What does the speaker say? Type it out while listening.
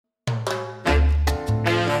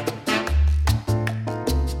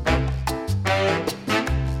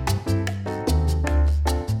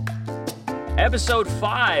Episode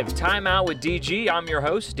 5, Time Out with DG. I'm your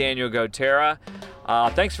host, Daniel Gotera.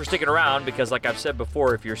 Thanks for sticking around because, like I've said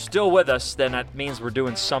before, if you're still with us, then that means we're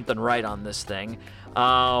doing something right on this thing.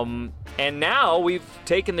 And now we've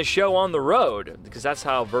taken the show on the road because that's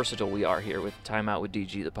how versatile we are here with Time Out with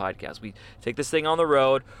DG, the podcast. We take this thing on the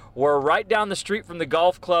road. We're right down the street from the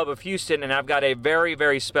Golf Club of Houston, and I've got a very,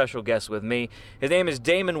 very special guest with me. His name is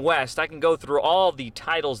Damon West. I can go through all the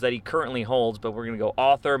titles that he currently holds, but we're going to go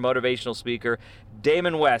author, motivational speaker.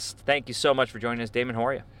 Damon West, thank you so much for joining us. Damon, how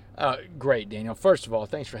are you? Great, Daniel. First of all,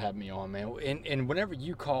 thanks for having me on, man. And whenever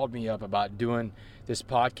you called me up about doing this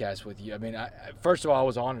podcast with you, I mean, first of all, I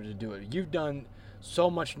was honored to do it. You've done so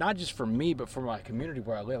much, not just for me, but for my community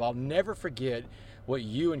where I live. I'll never forget what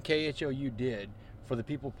you and KHOU did for the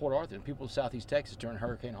people of Port Arthur and people of Southeast Texas during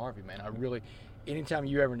Hurricane Harvey, man. I really, anytime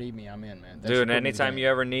you ever need me, I'm in, man. Dude, anytime you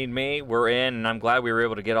ever need me, we're in, and I'm glad we were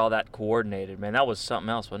able to get all that coordinated, man. That was something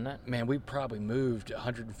else, wasn't it? Man, we probably moved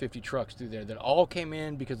 150 trucks through there that all came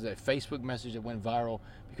in because of that Facebook message that went viral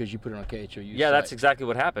because you put it on KHOU. Yeah, site. That's exactly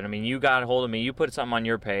what happened. I mean, you got a hold of me, you put something on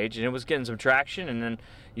your page, and it was getting some traction, and then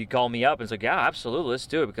you called me up and said, yeah, absolutely, let's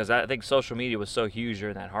do it, because I think social media was so huge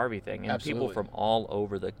during that Harvey thing, and Absolutely. people from all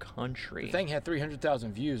over the country. The thing had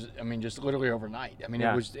 300,000 views, I mean, just literally overnight. I mean,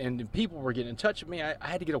 Yeah. It was, and people were getting in touch with me. I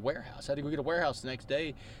had to get a warehouse. I had to go get a warehouse the next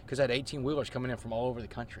day because I had 18-wheelers coming in from all over the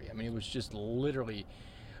country. I mean, it was just literally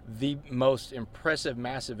the most impressive,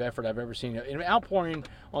 massive effort I've ever seen. And outpouring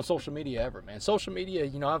on social media ever, man. Social media,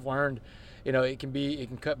 I've learned, it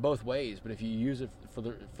can cut both ways, but if you use it for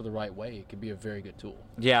the right way, it can be a very good tool.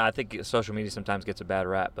 Yeah, I think social media sometimes gets a bad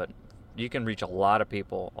rap, but you can reach a lot of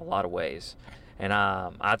people a lot of ways. And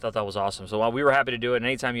I thought that was awesome. So while we were happy to do it, and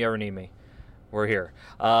anytime you ever need me, we're here.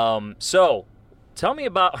 So tell me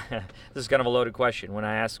about, this is kind of a loaded question when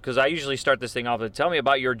I ask, because I usually start this thing off with, tell me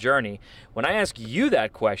about your journey. When I ask you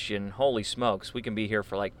that question, holy smokes, we can be here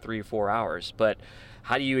for like 3 or 4 hours, but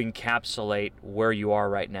how do you encapsulate where you are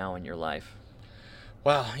right now in your life?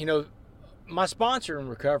 Well, my sponsor in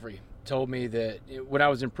recovery told me that when I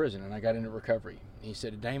was in prison and I got into recovery, he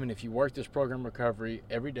said, Damon, if you work this program recovery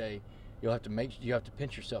every day, you have to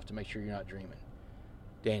pinch yourself to make sure you're not dreaming.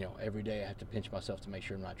 Daniel, every day I have to pinch myself to make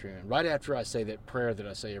sure I'm not dreaming. Right after I say that prayer that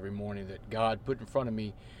I say every morning, that God put in front of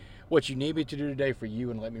me what you need me to do today for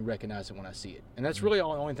you and let me recognize it when I see it. And that's really the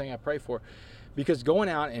only thing I pray for, because going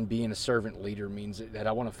out and being a servant leader means that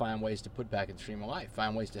I want to find ways to put back in the stream of life,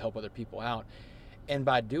 find ways to help other people out. And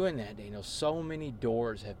by doing that, Daniel, so many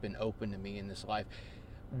doors have been opened to me in this life.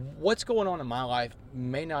 What's going on in my life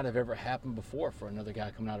may not have ever happened before for another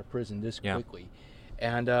guy coming out of prison this quickly.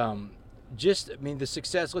 And the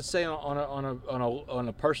success, let's say on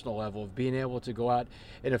a personal level, of being able to go out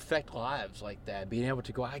and affect lives like that, being able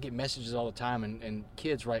to go out, I get messages all the time, and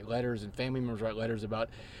kids write letters and family members write letters about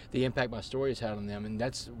the impact my story has had on them, and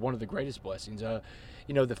that's one of the greatest blessings.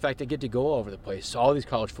 The fact I get to go all over the place, all these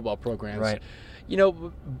college football programs, right.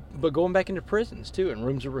 But going back into prisons too, and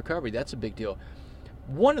rooms of recovery, that's a big deal.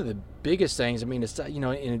 One of the biggest things, it's,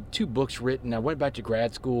 in 2 books written, I went back to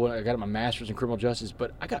grad school, and I got my master's in criminal justice,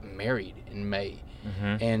 but I got married in May.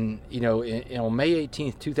 Mm-hmm. And, on May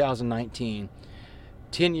 18th, 2019,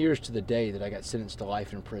 10 years to the day that I got sentenced to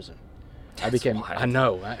life in prison. That's wild. I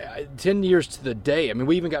know, 10 years to the day. I mean,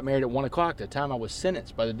 we even got married at 1 o'clock the time I was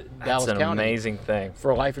sentenced by the Dallas County. That's an amazing thing.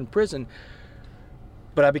 For life in prison.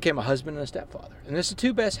 But I became a husband and a stepfather. And that's the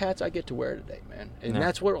 2 best hats I get to wear today, man. And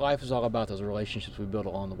that's what life is all about, those relationships we build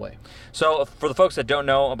along the way. So for the folks that don't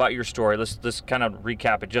know about your story, let's kind of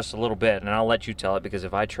recap it just a little bit, and I'll let you tell it, because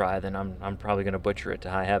if I try, then I'm probably going to butcher it to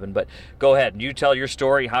high heaven. But go ahead. You tell your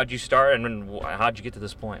story. How'd you start, and how'd you get to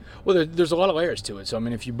this point? Well, there's a lot of layers to it. So,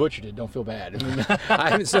 if you butchered it, don't feel bad. I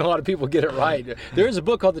haven't seen a lot of people get it right. There is a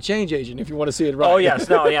book called The Change Agent, if you want to see it right. Oh,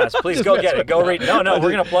 yes. Please go get it. Go read. No,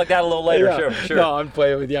 we're going to plug that a little later. Yeah. Sure. No, I'm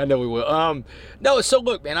playing with you. I know we will. So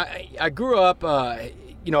look, man, I grew up, I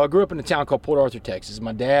grew up in a town called Port Arthur, Texas.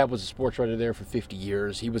 My dad was a sports writer there for 50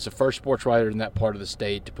 years. He was the first sports writer in that part of the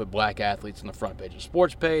state to put black athletes on the front page of the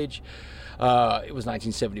sports page. It was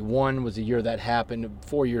 1971 was the year that happened,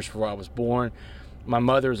 4 years before I was born. My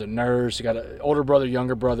mother is a nurse. I got an older brother,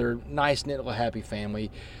 younger brother, nice, knit, little happy family.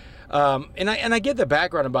 And I get the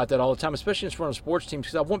background about that all the time, especially in front of sports teams,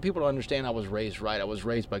 because I want people to understand I was raised right. I was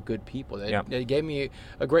raised by good people. They gave me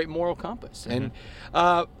a great moral compass. Mm-hmm.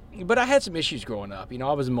 And but I had some issues growing up.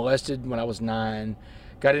 I was molested when I was 9,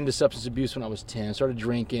 got into substance abuse when I was 10, started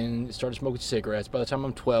drinking, started smoking cigarettes. By the time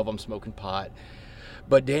I'm 12, I'm smoking pot.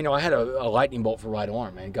 But Daniel, I had a lightning bolt for right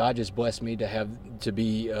arm, and God just blessed me to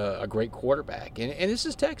be a great quarterback. And this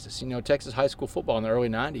is Texas, Texas high school football in the early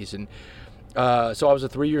 90s. And So I was a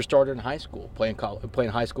 3-year starter in high school, playing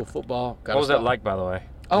high school football. What was that like, by the way?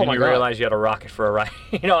 Oh, when my you God. realize you had a rocket for a right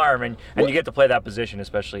arm, and you get to play that position,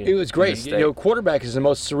 especially. It was great. In the Quarterback is the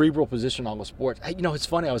most cerebral position in all the sports. It's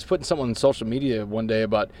funny. I was putting something on social media one day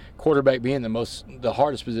about quarterback being the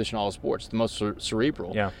hardest position in all the sports, the most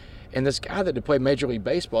cerebral. Yeah. And this guy that played Major League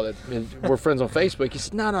Baseball, that we're friends on Facebook, he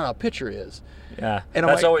said, "No, pitcher is." Yeah. And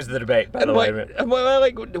that's always the debate, by the way.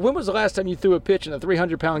 When was the last time you threw a pitch and a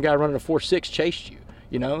 300-pound guy running a 4.6 chased you?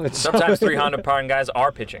 Sometimes 300-pound guys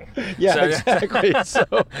are pitching. Yeah, so, exactly. So,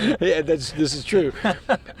 yeah, this is true.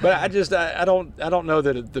 But I don't know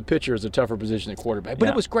that the pitcher is a tougher position than quarterback. But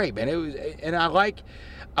It was great, man. And I like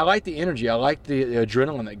the energy. I like the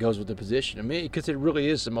adrenaline that goes with the position. I mean, because it really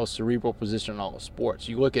is the most cerebral position in all of sports.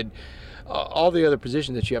 You look at all the other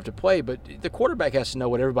positions that you have to play, but the quarterback has to know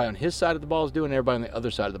what everybody on his side of the ball is doing, and everybody on the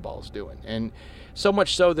other side of the ball is doing, and so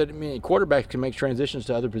much so that quarterbacks can make transitions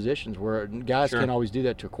to other positions where guys can't always do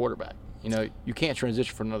that to a quarterback. You can't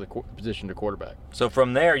transition from another position to quarterback. So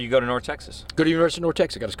from there, you go to North Texas. Go to University of North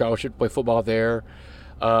Texas. Got a scholarship to play football there.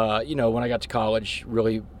 When I got to college,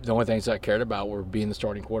 really the only things I cared about were being the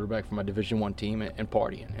starting quarterback for my Division I team and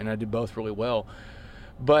partying, and I did both really well.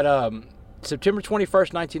 But September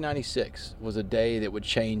 21st, 1996 was a day that would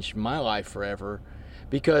change my life forever,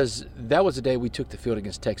 because that was the day we took the field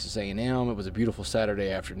against Texas A&M. It was a beautiful Saturday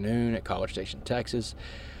afternoon at College Station, Texas.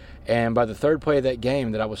 And by the third play of that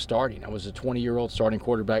game that I was starting, I was a 20-year-old starting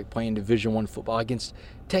quarterback playing Division I football against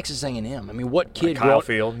Texas A&M. I mean, what kid? Kyle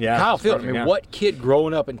Field, yeah. Kyle Field. What kid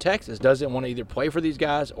growing up in Texas doesn't want to either play for these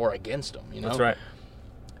guys or against them? That's right.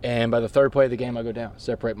 And by the third play of the game, I go down,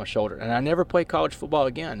 separate my shoulder. And I never played college football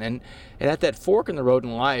again. And at that fork in the road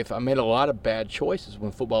in life, I made a lot of bad choices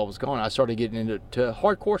when football was gone. I started getting into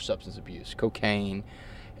hardcore substance abuse, cocaine,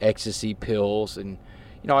 ecstasy, pills. And,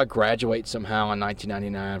 I graduate somehow in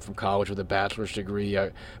 1999 from college with a bachelor's degree. I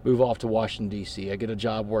move off to Washington, D.C. I get a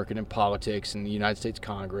job working in politics in the United States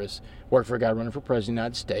Congress. Work for a guy running for president of the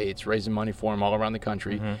United States, raising money for him all around the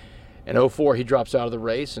country. Mm-hmm. In 2004, he drops out of the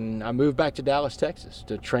race, and I moved back to Dallas, Texas,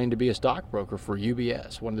 to train to be a stockbroker for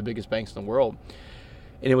UBS, one of the biggest banks in the world.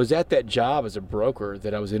 And it was at that job as a broker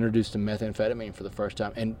that I was introduced to methamphetamine for the first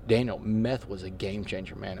time. And Daniel, meth was a game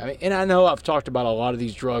changer, man. And I know I've talked about a lot of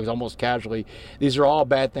these drugs almost casually. These are all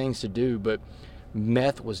bad things to do, but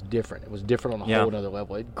meth was different. It was different on a whole other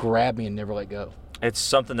level. It grabbed me and never let go. It's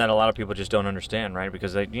something that a lot of people just don't understand, right?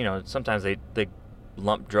 Because sometimes they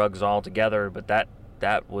lump drugs all together, but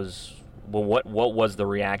that was, well, what was the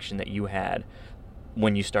reaction that you had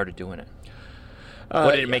when you started doing it?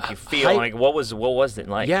 What did it make you feel? What was it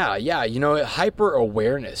like? Yeah. Hyper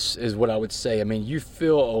awareness is what I would say. I mean, you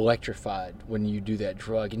feel electrified when you do that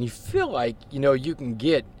drug, and you feel like you can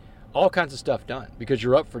get all kinds of stuff done because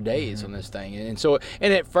you're up for days on this thing,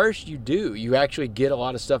 and at first you actually get a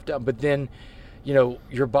lot of stuff done, but then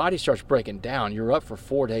your body starts breaking down. You're up for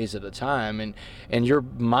 4 days at a time, and your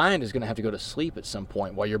mind is going to have to go to sleep at some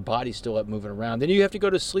point while your body's still up moving around. Then you have to go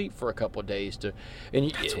to sleep for a couple of days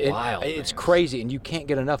That's wild. It's crazy, and you can't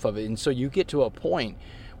get enough of it. And so you get to a point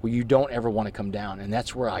where you don't ever want to come down, and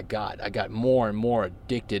that's where I got more and more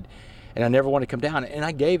addicted, and I never want to come down. And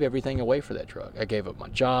I gave everything away for that drug. I gave up my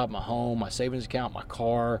job, my home, my savings account, my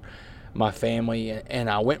car, my family, and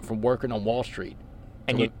I went from working on Wall Street.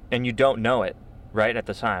 And you don't know it. Right at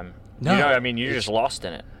the time. No. You're just lost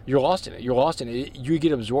in it. You're lost in it. You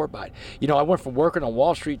get absorbed by it. I went from working on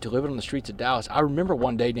Wall Street to living on the streets of Dallas. I remember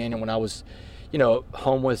one day, Daniel, when I was,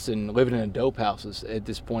 homeless and living in dope houses at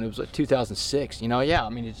this point. It was like 2006.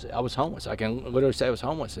 I was homeless. I can literally say I was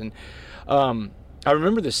homeless. And I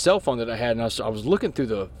remember the cell phone that I had, and I was looking through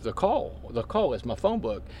the call list, my phone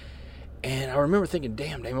book. And I remember thinking,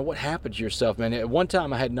 damn, Damon, what happened to yourself, man? At one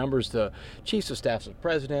time, I had numbers to chiefs of staffs of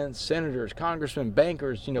presidents, senators, congressmen,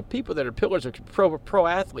 bankers, people that are pillars of pro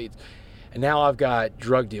athletes. And now I've got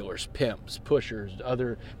drug dealers, pimps, pushers,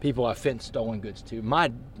 other people I've fenced stolen goods to.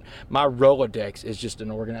 My Rolodex is just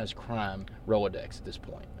an organized crime Rolodex at this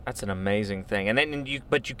point. That's an amazing thing. And then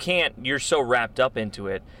you're so wrapped up into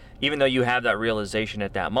it, even though you have that realization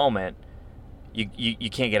at that moment, You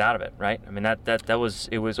can't get out of it, right? I mean, what was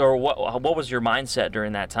your mindset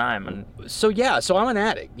during that time? And so I'm an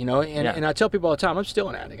addict, and I tell people all the time, I'm still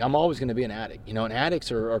an addict. I'm always going to be an addict, and addicts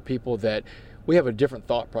are people that we have a different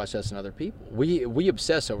thought process than other people. We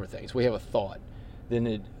obsess over things. We have a thought, then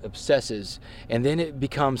it obsesses, and then it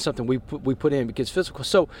becomes something we put in because physical.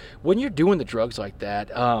 So when you're doing the drugs like that,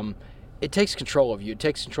 it takes control of you. It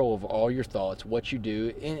takes control of all your thoughts, what you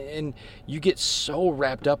do, and you get so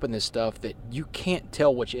wrapped up in this stuff that you can't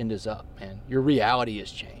tell which end is up, man. Your reality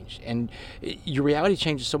has changed, and your reality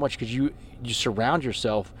changes so much because you surround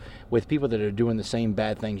yourself with people that are doing the same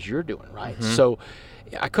bad things you're doing, right? Mm-hmm. So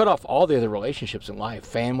I cut off all the other relationships in life,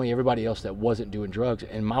 family, everybody else that wasn't doing drugs,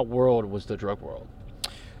 and my world was the drug world.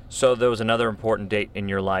 So there was another important date in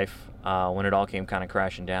your life when it all came kind of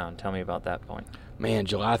crashing down. Tell me about that point. Man,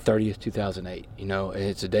 July 30th, 2008. You know,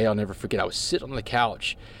 it's a day I'll never forget. I was sitting on the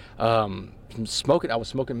couch, smoking. I was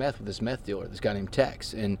smoking meth with this meth dealer, this guy named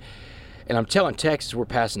Tex, and I'm telling Tex, we're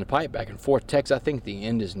passing the pipe back and forth. Tex, I think the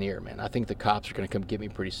end is near, man. I think the cops are going to come get me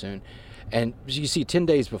pretty soon. And you see, 10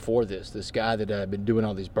 days before this guy that I'd been doing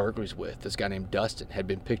all these burglaries with, this guy named Dustin, had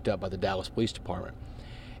been picked up by the Dallas Police Department.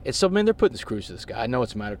 And so, man, they're putting screws to this guy. I know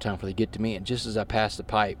it's a matter of time before they get to me. And just as I passed the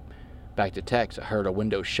pipe back to Tex, I heard a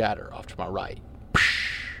window shatter off to my right.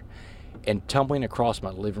 And tumbling across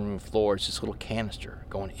my living room floor is this little canister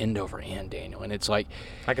going end over end, Daniel. And it's like,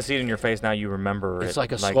 I can see it in your face now. You remember it's it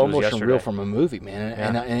like a like slow it was motion yesterday. reel from a movie, man.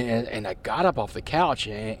 Yeah. And I got up off the couch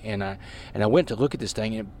and I went to look at this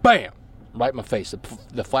thing and bam, right in my face.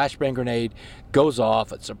 The flashbang grenade goes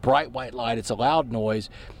off. It's a bright white light. It's a loud noise,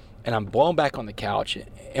 and I'm blown back on the couch.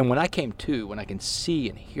 And when I came to, when I can see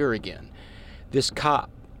and hear again, this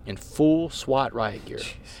cop in full SWAT riot gear.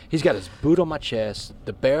 He's got his boot on my chest.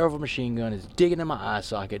 The barrel of a machine gun is digging in my eye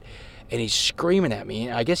socket, and he's screaming at me.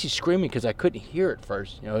 I guess he's screaming because I couldn't hear it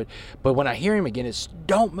first, you know. But when I hear him again, it's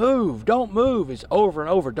don't move, don't move. It's over and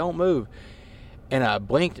over, don't move. And I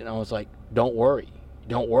blinked and I was like, don't worry,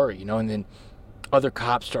 you know. And then other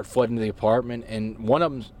cops start flooding the apartment, and one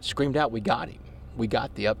of them screamed out, "We got him. We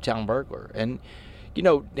got the uptown burglar." And you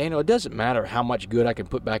know, Daniel, it doesn't matter how much good I can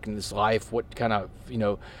put back in this life, what kind of, you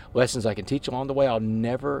know, lessons I can teach along the way, I'll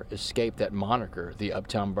never escape that moniker, the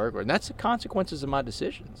uptown burglar. And that's the consequences of my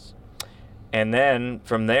decisions. And then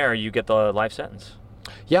from there, you get the life sentence.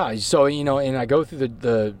 Yeah, so, you know, and I go through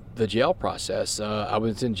the jail process. I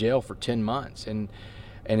was in jail for 10 months. And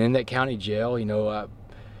in that county jail, you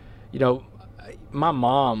know, my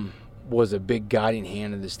mom was a big guiding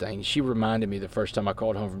hand in this thing. She reminded me the first time I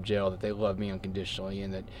called home from jail that they loved me unconditionally,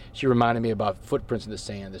 and that she reminded me about footprints in the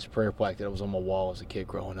sand, this prayer plaque that was on my wall as a kid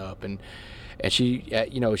growing up. And she,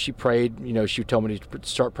 you know, she prayed, you know, she told me to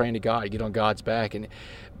start praying to God, get on God's back.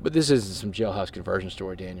 But this isn't some jailhouse conversion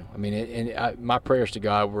story, Daniel. I mean, my prayers to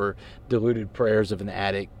God were diluted prayers of an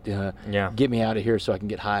addict. Get me out of here so I can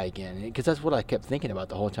get high again. Because that's what I kept thinking about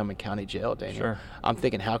the whole time in county jail, Daniel. Sure. I'm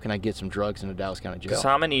thinking, how can I get some drugs into Dallas County jail? Because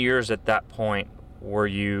how many years at that point were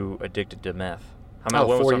you addicted to meth? How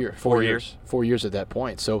many? 4 years. 4 years. 4 years at that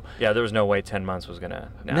point. So yeah, there was no way 10 months was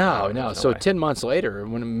gonna. No. So way. 10 months later,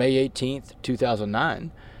 when May 18th,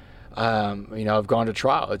 2009. You know, I've gone to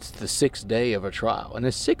trial. It's the 6th day of a trial. And a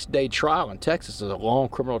 6-day trial in Texas is a long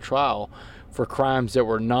criminal trial for crimes that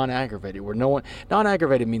were non-aggravated, where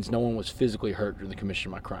non-aggravated means no one was physically hurt during the commission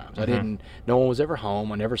of my crimes. Mm-hmm. No one was ever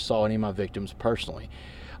home. I never saw any of my victims personally.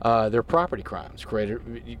 They're property crimes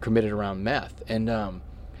committed around meth.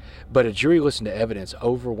 But a jury listened to evidence,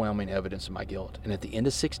 overwhelming evidence of my guilt. And at the end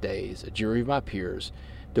of 6 days, a jury of my peers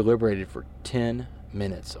deliberated for 10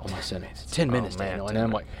 minutes on my sentence. 10 minutes, man, Daniel. And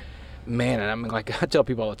I'm like, man, and I'm like, I tell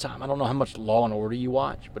people all the time, I don't know how much Law and Order you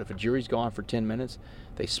watch, but if a jury's gone for 10 minutes,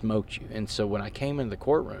 they smoked you. And so when I came into the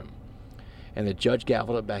courtroom and the judge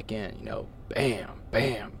gavelled it back in, you know, bam,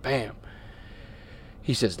 bam, bam.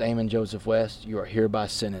 He says, Damon Joseph West, you are hereby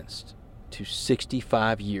sentenced to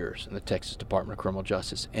 65 years in the Texas Department of Criminal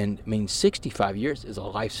Justice. And I mean, 65 years is a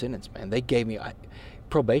life sentence, man. They gave me,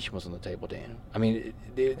 probation was on the table, Dan. I mean,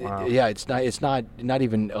 Wow. yeah, it's not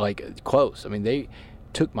even like close. I mean, they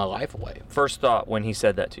took my life away. First thought when he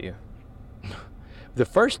said that to you? The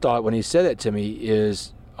first thought when he said that to me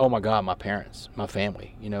is, oh my God, my parents, my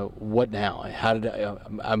family. You know, what now? How did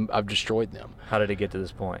I've destroyed them? How did it get to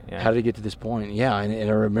this point? Yeah. How did it get to this point? Yeah, and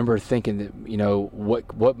I remember thinking that, you know,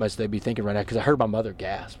 what must they be thinking right now? Because I heard my mother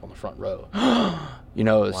gasp on the front row. You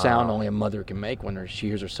know, a sound only a mother can make when she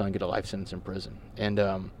hears her son get a life sentence in prison.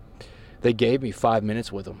 And they gave me 5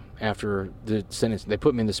 minutes with them after the sentence. They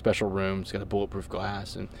put me in the special room. It's got a bulletproof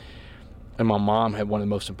glass, and my mom had one of the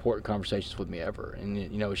most important conversations with me ever. And,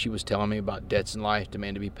 you know, she was telling me about debts in life,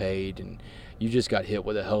 demand to be paid, and you just got hit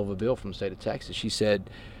with a hell of a bill from the state of Texas. She said,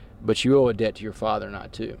 but you owe a debt to your father,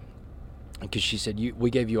 not to. Because she said, we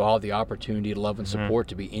gave you all the opportunity to love and support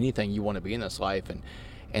to be anything you want to be in this life,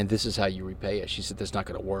 and this is how you repay it. She said, that's not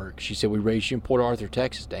going to work. She said, we raised you in Port Arthur,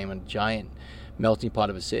 Texas, Damon, giant melting pot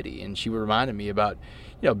of a city. And she reminded me about,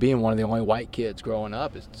 being one of the only white kids growing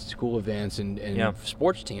up at school events and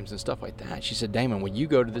sports teams and stuff like that. She said, Damon, when you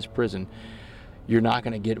go to this prison, you're not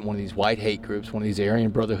going to get one of these white hate groups, one of these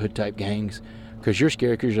Aryan Brotherhood type gangs, because you're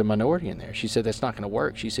scared because you're a minority in there. She said, that's not going to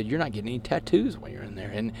work. She said, you're not getting any tattoos when you're in there.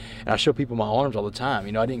 And I show people my arms all the time.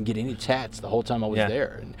 I didn't get any tats the whole time I was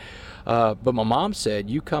there. And, but my mom said,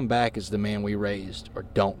 you come back as the man we raised, or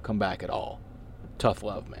don't come back at all. Tough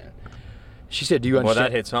love, man. She said, do you understand? Well,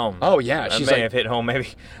 that hits home. Oh, yeah. That may have hit home maybe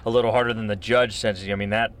a little harder than the judge sentencing you. I mean,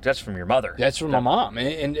 that's from your mother. That's from my mom.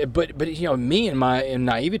 But me and my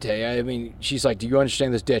naivete, she's like, do you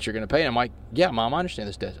understand this debt you're going to pay? And I'm like, yeah, Mom, I understand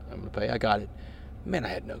this debt I'm going to pay. I got it. Man, I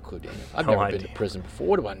had no clue, Daniel. I've never been to prison before.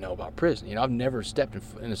 What do I know about prison? I've never stepped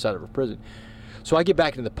inside of a prison. So I get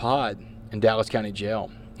back into the pod in Dallas County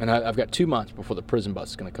Jail, and I've got 2 months before the prison bus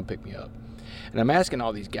is going to come pick me up. And I'm asking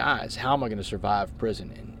all these guys, how am I going to survive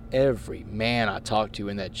prison? And every man I talk to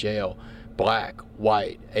in that jail, black,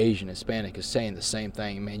 white, Asian, Hispanic, is saying the same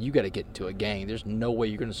thing. Man, you got to get into a gang. There's no way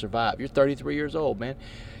you're going to survive. You're 33 years old, man.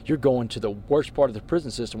 You're going to the worst part of the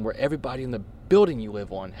prison system where everybody in the building you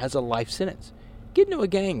live on has a life sentence. Get into a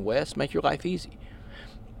gang, Wes. Make your life easy.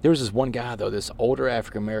 There was this one guy, though, this older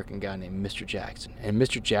African-American guy named Mr. Jackson. And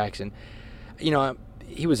Mr. Jackson,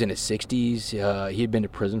 he was in his 60s. He had been to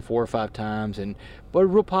prison 4 or 5 times, but a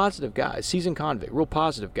real positive guy, a seasoned convict, real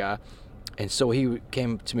positive guy. And so he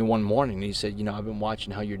came to me one morning and he said, I've been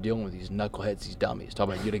watching how you're dealing with these knuckleheads, these dummies,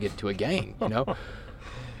 talking about you got to get into a gang,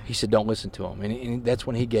 He said, don't listen to them. And that's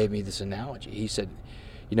when he gave me this analogy. He said,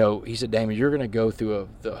 Damon, you're going to go through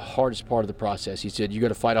the hardest part of the process. He said, you got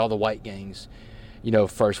to fight all the white gangs,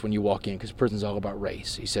 first when you walk in, because prison's all about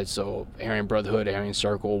race. He said, so Aryan Brotherhood, Aryan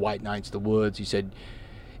Circle, White Knights of the Woods. He said,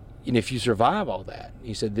 and if you survive all that,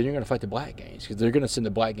 he said, then you're going to fight the black gangs, because they're going to send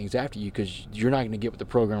the black gangs after you, because you're not going to get with the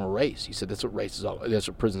program of race. He said, that's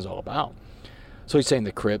what prison's all about. So he's saying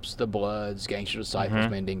the Crips, the Bloods, Gangster Disciples,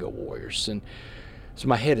 Mandingo Warriors. And so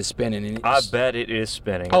my head is spinning. And I bet it is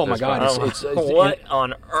spinning. Oh, my God. It's what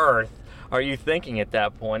on earth are you thinking at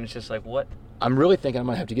that point? It's just like, what? I'm really thinking I'm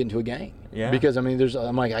going to have to get into a gang. Yeah. Because,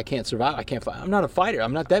 I'm like, I can't survive. I can't fight. I'm not a fighter.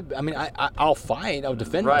 I'm not that. I'll fight. I'll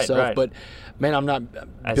defend myself. Right. But, man, I'm not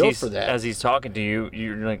built for that. As he's talking to you,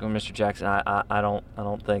 you're like, Mr. Jackson, I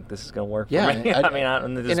don't think this is going to work for me.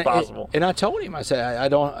 This is possible. And I told him, I said, I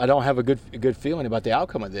don't have a good feeling about the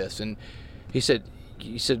outcome of this. And he said,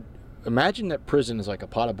 imagine that prison is like a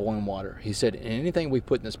pot of boiling water. He said, and anything we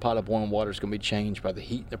put in this pot of boiling water is going to be changed by the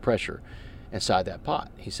heat and the pressure inside that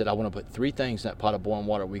pot. He said, I want to put 3 things in that pot of boiling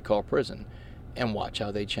water we call prison and watch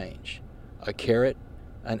how they change. A carrot,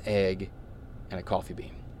 an egg, and a coffee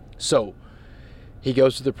bean. So he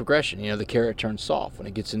goes through the progression. The carrot turns soft. When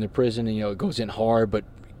it gets into prison, and, it goes in hard but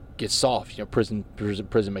gets soft. Prison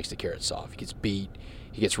makes the carrot soft. He gets beat,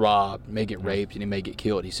 he gets robbed, may get raped, and he may get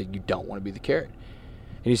killed. He said, you don't want to be the carrot.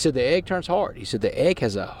 And he said the egg turns hard. He said the egg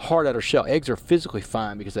has a hard outer shell. Eggs are physically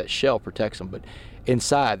fine because that shell protects them, but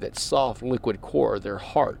inside that soft liquid core, their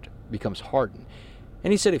heart becomes hardened.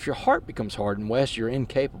 And he said if your heart becomes hardened, Wes, you're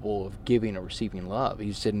incapable of giving or receiving love.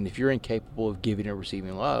 He said, and if you're incapable of giving or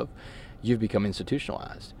receiving love, you've become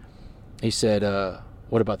institutionalized. He said,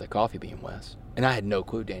 what about the coffee bean, Wes? And I had no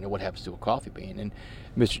clue, Dana, what happens to a coffee bean. And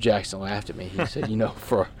Mr. Jackson laughed at me. He said,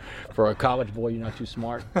 for a college boy, you're not too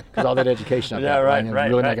smart. Because all that education I've got right,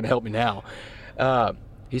 really not going to help me now.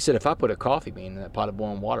 He said, if I put a coffee bean in that pot of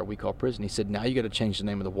boiling water we call prison, he said, now you got to change the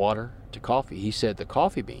name of the water to coffee. He said the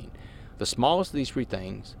coffee bean, the smallest of these 3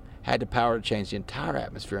 things, had the power to change the entire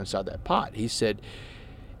atmosphere inside that pot. He said,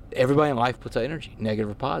 everybody in life puts out energy, negative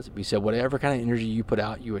or positive. He said, whatever kind of energy you put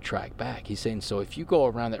out, you attract back. He's saying, so if you go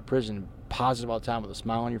around that prison positive all the time with a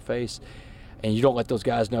smile on your face, and you don't let those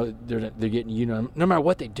guys know they're getting no matter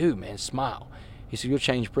what they do, man, smile. He said, you'll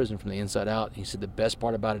change prison from the inside out. He said, the best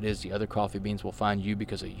part about it is the other coffee beans will find you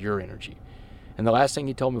because of your energy. And the last thing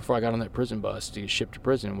he told me before I got on that prison bus to get shipped to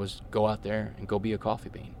prison was go out there and go be a coffee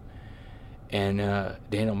bean. And,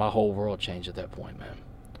 Daniel, my whole world changed at that point, man.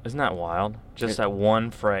 Isn't that wild? Just that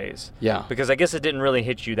one phrase. Yeah. Because I guess it didn't really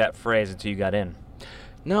hit you, that phrase, until you got in.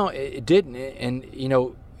 No, it didn't. And,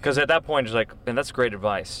 because at that point, it's like, man, that's great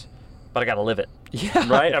advice, but I got to live it. Yeah.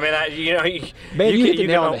 Right? I mean, you hit the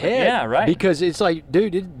nail on the head. Yeah, right. Because it's like,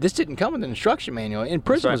 dude, this didn't come with an instruction manual. And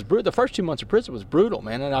prison was brutal. The first 2 months of prison was brutal,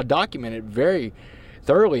 man. And I documented very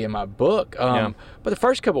thoroughly in my book. Yeah. But the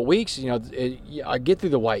first couple of weeks, I get through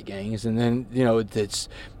the white gangs, and then it's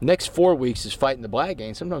next 4 weeks is fighting the black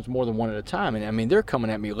gangs, sometimes more than one at a time. And I mean, they're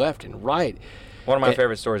coming at me left and right. One of my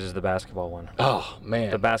favorite stories is the basketball one. Oh man,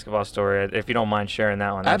 the basketball story. If you don't mind sharing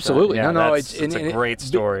that one. Absolutely. It's a great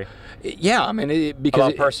story. Yeah, I mean, because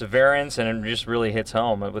about perseverance, and it just really hits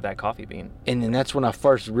home with that coffee bean. And then that's when I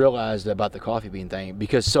first realized about the coffee bean thing.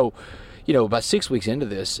 Because about 6 weeks into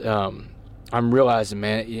this, I'm realizing,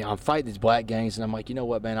 man, I'm fighting these black gangs, and I'm like, you know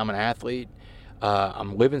what, man, I'm an athlete.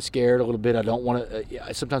 I'm living scared a little bit. I don't want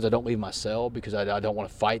to. Sometimes I don't leave my cell because I don't want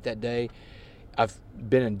to fight that day. I've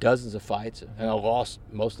been in dozens of fights, and I lost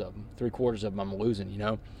most of them. 3/4 of them I'm losing,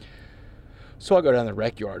 So I go down to the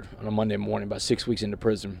rec yard on a Monday morning, about 6 weeks into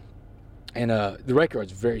prison. And the rec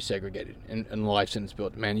yard's very segregated in the life sentence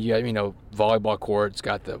building. Man, volleyball court, it's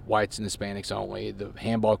got the whites and Hispanics only. The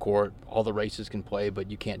handball court, all the races can play, but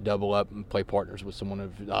you can't double up and play partners with someone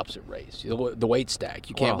of the opposite race. The weight stack,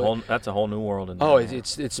 you can't. That's a whole new world in there.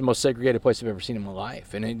 It's the most segregated place I've ever seen in my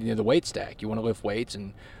life. And the weight stack, you want to lift weights,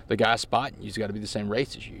 and the guy's spotting you's got to be the same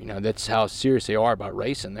race as you. That's how serious they are about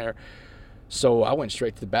race in there. So I went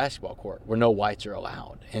straight to the basketball court where no whites are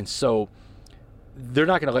allowed, and so they're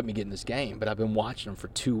not going to let me get in this game, but I've been watching them for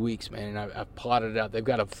 2 weeks, man, and I've plotted it out. They've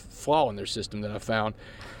got a flaw in their system that I found.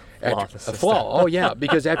 A flaw. Oh, yeah,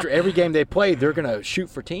 because after every game they play, they're going to shoot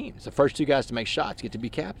for teams. The first two guys to make shots get to be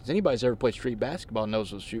captains. Anybody who's ever played street basketball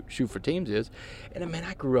knows what shoot for teams is. And, man,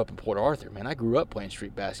 I grew up in Port Arthur, man. I grew up playing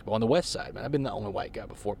street basketball on the west side, man. I've been the only white guy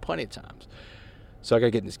before plenty of times. So I got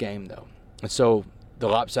to get in this game, though. And so the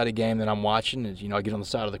lopsided game that I'm watching is, I get on the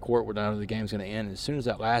side of the court where I know the game's going to end. And as soon as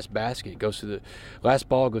that last basket goes to the last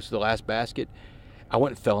ball, goes to the last basket, I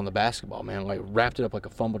went and fell in the basketball, man. Like wrapped it up like a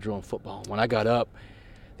fumble drill in football. When I got up,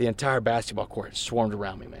 the entire basketball court swarmed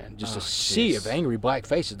around me, man. Just a sea of angry black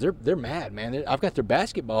faces. They're mad, man. I've got their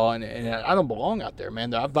basketball, and I don't belong out there,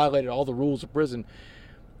 man. I've violated all the rules of prison.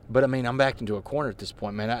 But, I mean, I'm backed into a corner at this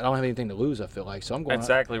point, man. I don't have anything to lose, I feel like. So I'm going.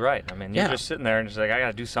 Exactly right. I mean, you're just sitting there and just like, I got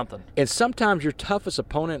to do something. And sometimes your toughest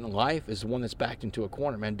opponent in life is the one that's backed into a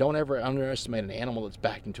corner, man. Don't ever underestimate an animal that's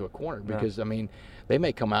backed into a corner because, I mean, they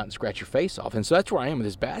may come out and scratch your face off. And so that's where I am with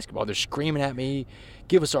this basketball. They're screaming at me,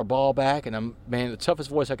 give us our ball back. And I'm, man, the toughest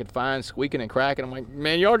voice I could find, squeaking and cracking. I'm like,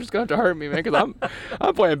 man, y'all just going to have to hurt me, man, because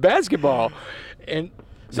I'm playing basketball. And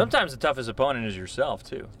sometimes the toughest opponent is yourself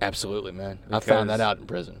too. Absolutely, man. I found that out in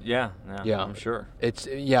prison. Yeah, I'm sure. It's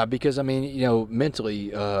because I mean,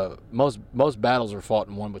 mentally, most battles are fought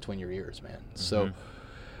and won between your ears, man. So,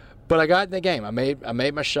 but I got in the game. I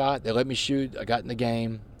made my shot. They let me shoot. I got in the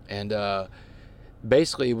game, and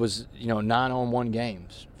basically it was 9-on-1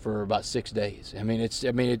 games for about 6 days. I mean, it's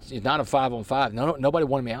not a 5-on-5. Nobody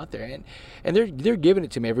wanted me out there, and they're giving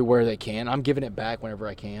it to me everywhere they can. I'm giving it back whenever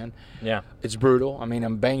I can. Yeah, it's brutal. I mean,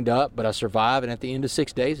 I'm banged up, but I survive. And at the end of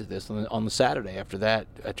 6 days of this, on the Saturday after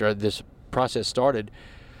this process started,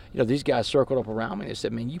 these guys circled up around me and they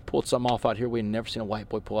said, "Man, you pulled something off out here we had never seen a white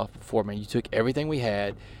boy pull off before. Man, you took everything we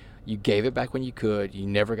had, you gave it back when you could. You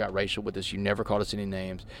never got racial with us. You never called us any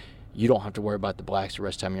names. You don't have to worry about the blacks the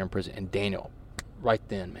rest of the time you're in prison." And Daniel, right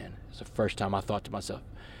then, man, it's the first time I thought to myself,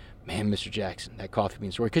 man, Mr. Jackson, that coffee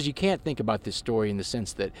bean story. Because you can't think about this story in the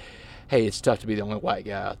sense that, hey, it's tough to be the only white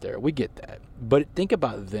guy out there. We get that. But think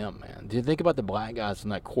about them, man. Think about the black guys in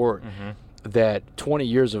that court that 20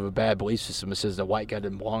 years of a bad belief system that says the white guy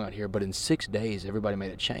didn't belong out here. But in 6 days, everybody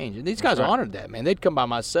made a change. And these guys honored that, man. They'd come by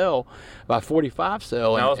my cell, by 45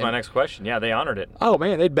 cell. That was my next question. Yeah, they honored it. Oh,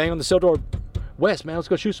 man, they'd bang on the cell door. Wes, man, let's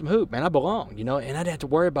go shoot some hoop, man. I belong, and I didn't have to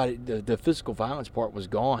worry about it. The physical violence part was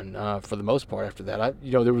gone for the most part after that.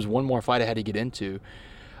 There was one more fight I had to get into,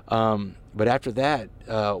 but after that,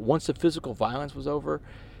 once the physical violence was over,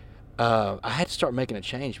 I had to start making a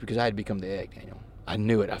change because I had become the egg, Daniel. I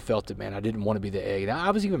knew it. I felt it, man. I didn't want to be the egg. And I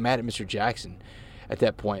was even mad at Mr. Jackson at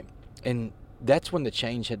that point, and that's when the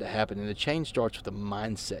change had to happen. And the change starts with a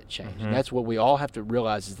mindset change, and that's what we all have to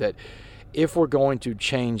realize is that if we're going to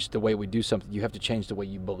change the way we do something, you have to change the way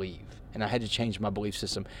you believe. And I had to change my belief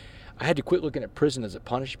system. I had to quit looking at prison as a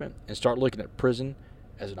punishment and start looking at prison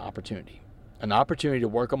as an opportunity. An opportunity to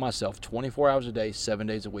work on myself 24 hours a day, 7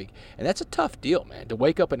 days a week. And that's a tough deal, man, to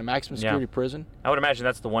wake up in a maximum security prison. I would imagine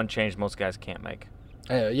that's the one change most guys can't make.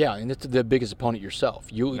 And it's the biggest opponent yourself.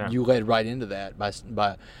 You led right into that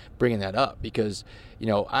by bringing that up because,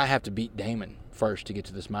 I have to beat Damon first to get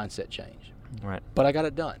to this mindset change. Right. But I got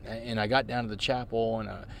it done, and I got down to the chapel, and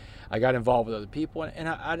I got involved with other people, and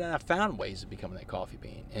I found ways of becoming that coffee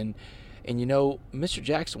bean. And, Mr.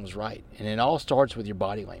 Jackson was right. And it all starts with your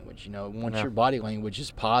body language. Once your body language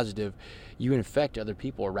is positive, you infect other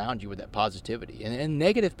people around you with that positivity. And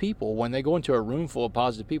negative people, when they go into a room full of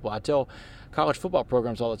positive people, I tell college football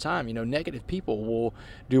programs all the time, negative people will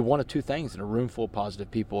do one of two things in a room full of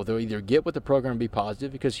positive people. They'll either get with the program and be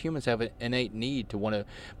positive, because humans have an innate need to want to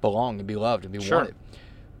belong and be loved and be wanted,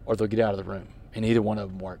 or they'll get out of the room. And either one of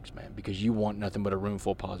them works, man, because you want nothing but a room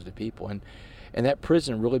full of positive people. And that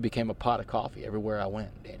prison really became a pot of coffee everywhere I went,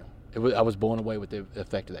 Daniel. I was blown away with the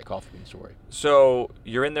effect of that coffee bean story. So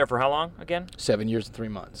you're in there for how long again? 7 years and 3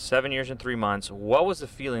 months. 7 years and 3 months. What was the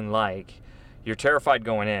feeling like? You're terrified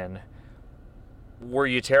going in. Were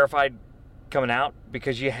you terrified coming out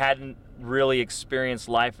because you hadn't really experienced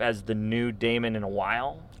life as the new Damon in a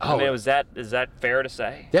while? Oh, I mean, is that fair to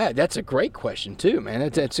say? Yeah, that's a great question too, man.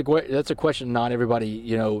 That's a question not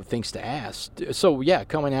everybody thinks to ask. So yeah,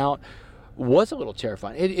 coming out was a little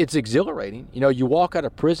terrifying. It's exhilarating. You walk out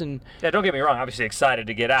of prison. Yeah, don't get me wrong. Obviously excited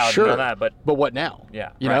to get out. Sure. And all that, but what now?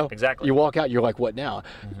 Yeah, exactly. You walk out, you're like, what now?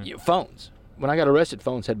 Phones. When I got arrested,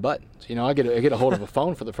 phones had buttons. I get a hold of a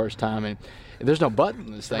phone for the first time, and there's no button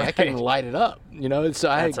in this thing. I can't even light it up. So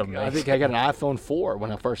I think I got an iPhone 4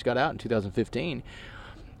 when I first got out in 2015.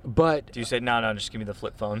 But do you say no, just give me the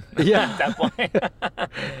flip phone? Yeah. At that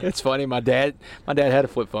point. It's funny. My dad had a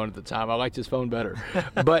flip phone at the time. I liked his phone better.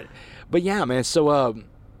 but yeah, man. So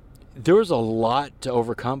there was a lot to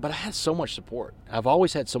overcome, but I had so much support. I've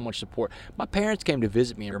always had so much support. My parents came to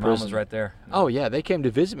visit me in prison. Your mom was right there. Oh yeah, they came to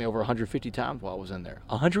visit me over 150 times while I was in there.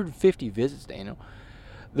 150 visits, Daniel.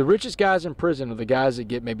 The richest guys in prison are the guys that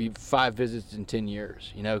get maybe 5 visits in 10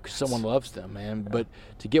 years, because someone loves them, man. But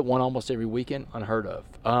to get one almost every weekend, unheard of.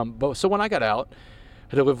 But so when I got out,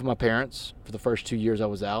 I had to live with my parents for the first 2 years I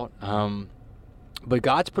was out. But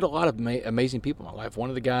God's put a lot of amazing people in my life. One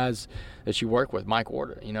of the guys that you work with, Mike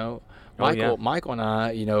Order, Michael and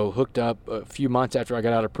I, hooked up a few months after I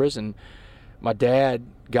got out of prison. My dad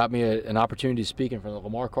got me an opportunity to speak in front of the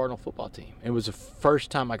Lamar Cardinal football team. It was the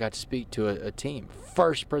first time I got to speak to a team.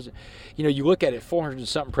 First present. You look at it, 400 and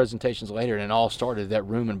something presentations later, and it all started at that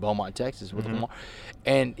room in Beaumont, Texas with Lamar.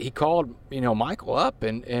 And he called, Michael up,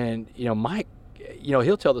 and Mike,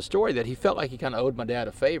 he'll tell the story that he felt like he kind of owed my dad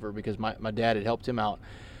a favor because my dad had helped him out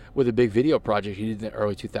with a big video project he did in the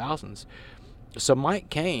early 2000s. So Mike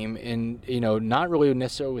came and, not really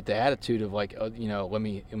necessarily with the attitude of like, let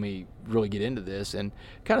me really get into this, and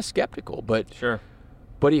kind of skeptical, but sure.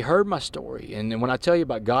 But he heard my story. And when I tell you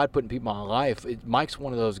about God putting people in my life, Mike's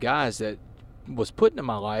one of those guys that was put in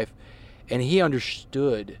my life, and he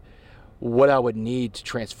understood what I would need to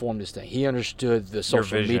transform this thing. He understood the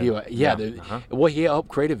social media. Yeah. He helped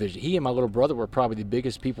create a vision. He and my little brother were probably the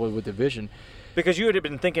biggest people with the vision. Because you had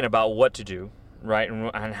been thinking about what to do, right,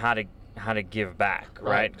 and how to give back,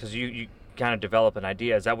 right? Because you kind of develop an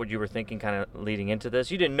idea. Is that what you were thinking kind of leading into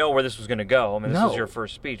this? You didn't know where this was going to go. I mean, this was your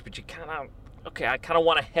first speech, but you I kind of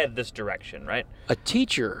want to head this direction, right?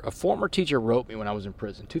 A former teacher wrote me when I was in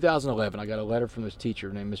prison. 2011, I got a letter from this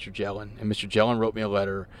teacher named Mr. Jellin, and Mr. Jellin wrote me a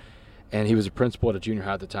letter, and he was a principal at a junior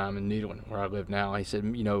high at the time in Needland, where I live now. He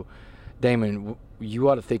said, Damon, you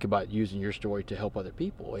ought to think about using your story to help other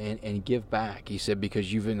people and give back. He said,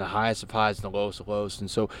 because you've been the highest of highs and the lowest of lows.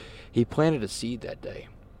 And so he planted a seed that day.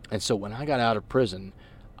 And so when I got out of prison,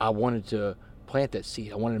 I wanted to plant that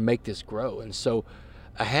seed. I wanted to make this grow. And so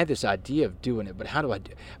I had this idea of doing it, but how do I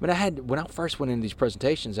do it? I mean, when I first went into these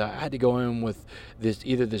presentations, I had to go in with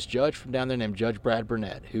either this judge from down there named Judge Brad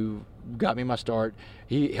Burnett, who got me my start.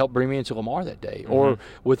 He helped bring me into Lamar that day. Or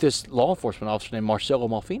with this law enforcement officer named Marcelo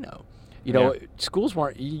Malfino. Schools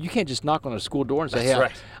weren't, you can't just knock on a school door and say, hey,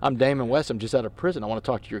 I'm Damon West, I'm just out of prison, I want to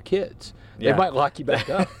talk to your kids. They might lock you back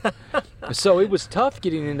up. So it was tough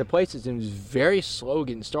getting into places, and it was very slow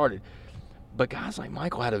getting started. But guys like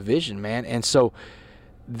Michael had a vision, man. And so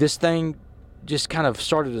this thing just kind of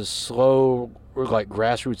started a slow,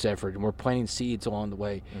 grassroots effort, and we're planting seeds along the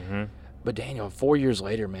way. But Daniel, 4 years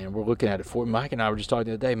later, man, we're looking at it. Mike and I were just talking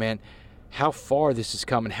the other day, man, how far this is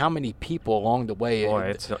coming, how many people along the way.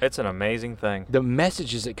 Boy, it's an amazing thing. The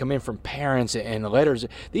messages that come in from parents and the letters,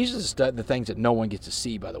 these are the things that no one gets to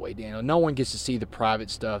see, by the way, Daniel. No one gets to see the private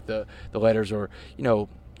stuff, the letters, or,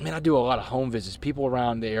 I do a lot of home visits. People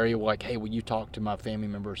around the area were like, hey, will you talk to my family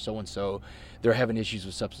member so-and-so? They're having issues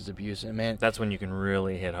with substance abuse. And, man, that's when you can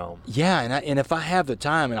really hit home. Yeah, and if I have the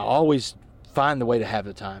time, and I always find the way to have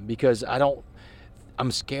the time, because I'm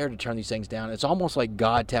scared to turn these things down. It's almost like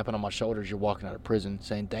God tapping on my shoulder as you're walking out of prison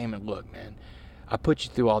saying, Damon, look, man, I put you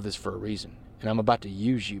through all this for a reason, and I'm about to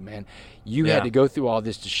use you, man. You had to go through all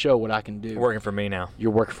this to show what I can do. You're working for me now.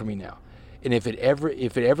 You're working for me now. And if it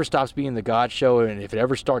ever stops being the God Show, and if it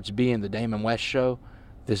ever starts being the Damon West Show,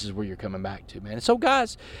 this is where you're coming back to, man. And so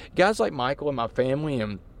guys like Michael and my family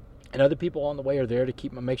and other people on the way are there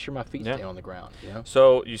to make sure my feet stay on the ground. You know?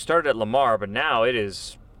 So you started at Lamar, but now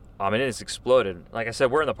it's exploded. Like I said,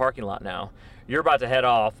 we're in the parking lot now. You're about to head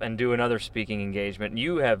off and do another speaking engagement.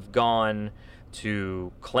 You have gone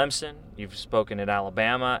to Clemson. You've spoken at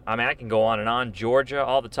Alabama. I mean, I can go on and on. Georgia,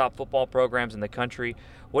 all the top football programs in the country.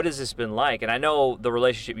 What has this been like? And I know the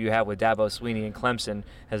relationship you have with Dabo Swinney and Clemson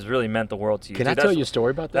has really meant the world to you. Can I tell you a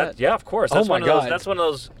story about that? Yeah, of course. Oh, my God. That's one of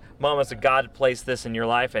those moments that God placed this in your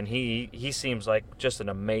life, and he seems like just an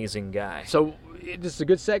amazing guy. So this is a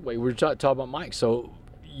good segue. We were talking about Mike. So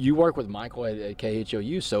you work with Michael at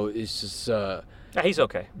KHOU, so it's just yeah, he's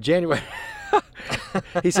okay. January.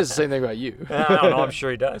 He says the same thing about you. I don't know. I'm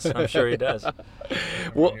sure he does.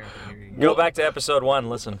 Well, go back to episode 1.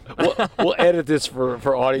 Listen. We'll edit this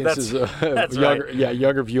for audiences that's younger, right.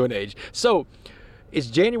 younger viewing age. So it's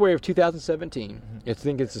January of 2017. I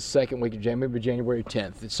think it's the second week of January, maybe January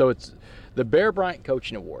 10th. So it's the Bear Bryant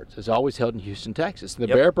Coaching Awards. It's always held in Houston, Texas. The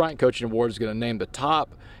Bear Bryant Coaching Award is going to name the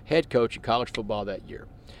top head coach in college football that year.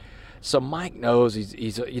 So Mike knows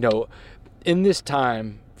he's in this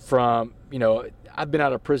time from, I've been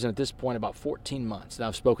out of prison at this point about 14 months. And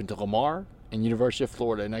I've spoken to Lamar and University of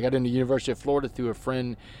Florida. And I got into University of Florida through a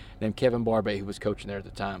friend named Kevin Barbay, who was coaching there at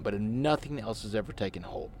the time. But nothing else has ever taken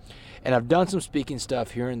hold. And I've done some speaking stuff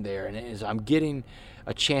here and there. And I'm getting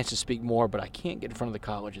a chance to speak more, but I can't get in front of the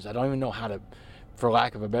colleges. I don't even know how to, for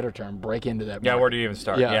lack of a better term, break into that. Yeah, where do you even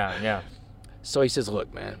start? Yeah. So he says,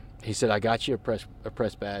 look, man. He said, I got you a press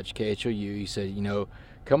badge, KHOU. He said,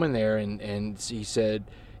 come in there and he said,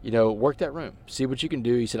 work that room. See what you can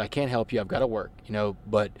do. He said, I can't help you. I've got to work,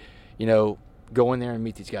 but, go in there and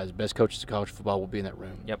meet these guys. The best coaches of college football will be in that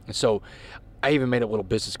room. Yep. And so I even made up little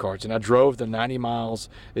business cards, and I drove the 90 miles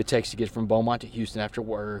it takes to get from Beaumont to Houston after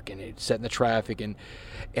work, and it set in the traffic. And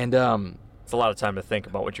it's a lot of time to think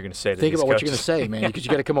about what you're going to say to think these about what coaches. you're going to say, man, because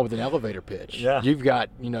you got to come up with an elevator pitch. Yeah. You've got,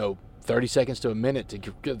 30 seconds to a minute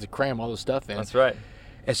to cram all this stuff in. That's right.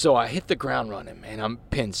 And so I hit the ground running, man. I'm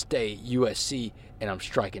Penn State, USC, and I'm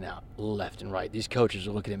striking out left and right. These coaches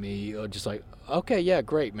are looking at me just like, okay, yeah,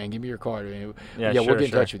 great, man. Give me your card. We'll get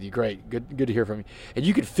in touch with you. Great. Good to hear from you. And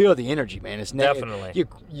you can feel the energy, man. It's definitely.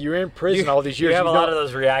 You're in prison all these years. You have a lot of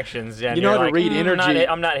those reactions. Yeah, you know how to read energy.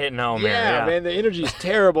 I'm not hitting home here. Yeah, man. The energy is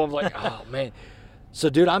terrible. I'm like, oh, man. So,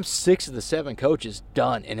 dude, I'm 6 of the 7 coaches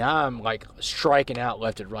done, and I'm like striking out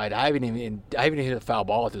left and right. I haven't even hit a foul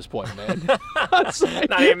ball at this point, man. Like,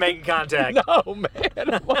 not even making contact. No,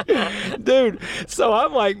 man. I'm like, dude. So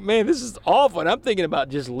I'm like, man, this is awful. And I'm thinking about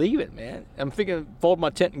just leaving, man. I'm thinking of folding my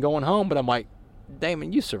tent and going home, but I'm like,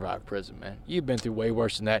 Damon, you survived prison, man. You've been through way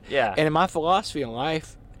worse than that. Yeah. And my philosophy in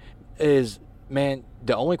life is, man,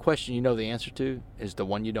 the only question you know the answer to is the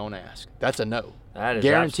one you don't ask. That's a no. That is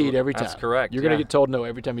guaranteed every time. That's correct. You're going to get told no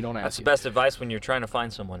every time you don't ask. That's the best advice when you're trying to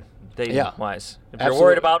find someone, dating-wise. If Absolutely. you're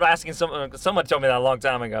worried about asking someone told me that a long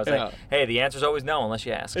time ago. It's like, hey, the answer's always no unless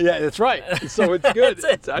you ask. Yeah, that's right. So it's good.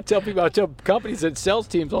 That's it. I tell companies and sales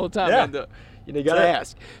teams all the time, man, you got to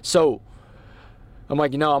ask. So I'm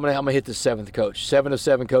like, I'm gonna hit the 7th coach. 7 of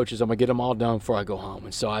 7 coaches. I'm gonna get them all done before I go home.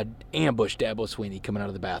 And so I ambushed Dabo Swinney coming out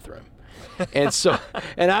of the bathroom. And so,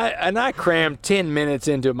 and I crammed 10 minutes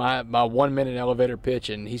into my 1-minute elevator pitch,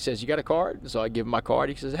 and he says, "You got a card?" So I give him my card.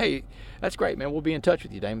 He says, "Hey, that's great, man. We'll be in touch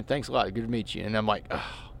with you, Damon. Thanks a lot. Good to meet you." And I'm like, oh.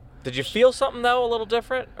 Did you feel something though, a little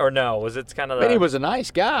different, or no? Was it kind of? Man, he was a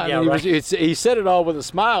nice guy. Yeah, I mean, right. he said it all with a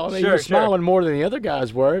smile. I mean, he was smiling more than the other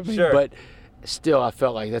guys were. I mean, Sure. But still, I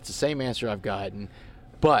felt like that's the same answer I've gotten.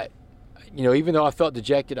 But even though I felt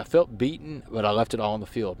dejected, I felt beaten, but I left it all on the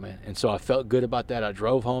field, man. And so I felt good about that. I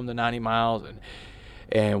drove home the 90 miles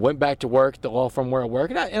and went back to work at the law firm where I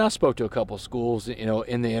work. And I spoke to a couple of schools,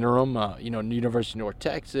 in the interim, University of North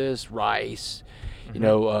Texas, Rice,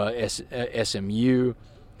 SMU.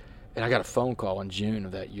 And I got a phone call in June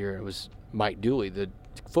of that year. It was Mike Dooley, the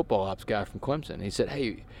football ops guy from Clemson. He said,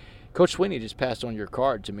 "Hey, Coach Swinney just passed on your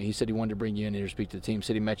card to me. He said he wanted to bring you in here to speak to the team. He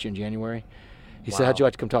said he met you in January." He said, "How'd you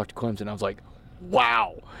like to come talk to Clemson?" I was like,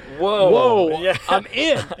 wow. Whoa. Yeah. I'm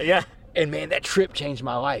in. Yeah. And, man, that trip changed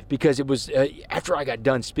my life because it was after I got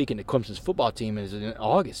done speaking to Clemson's football team in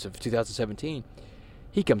August of 2017,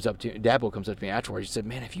 Dabo comes up to me afterwards. He said,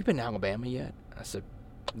 "Man, have you been to Alabama yet?" I said,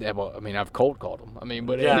 "Dabo, I mean, I've cold called him. I mean,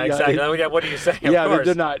 but yeah, exactly. What do you say? Yeah, of course.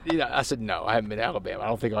 they're not. I said, "No, I haven't been to Alabama. I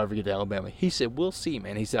don't think I'll ever get to Alabama." He said, "We'll see,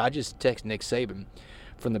 man." He said, "I just texted Nick Saban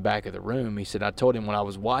from the back of the room." He said, "I told him when I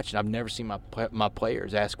was watching, I've never seen my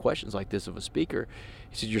players ask questions like this of a speaker."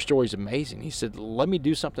 He said, "Your story's amazing." He said, "Let me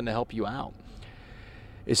do something to help you out."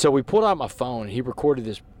 So we pulled out my phone. And he recorded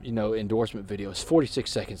this, endorsement video. It's 46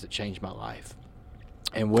 seconds that changed my life.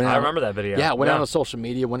 And I remember that video. Yeah, went out on social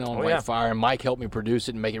media, went on yeah. Fire, and Mike helped me produce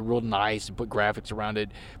it and make it real nice and put graphics around it,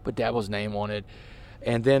 put Dabo's name on it.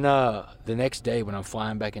 And then the next day when I'm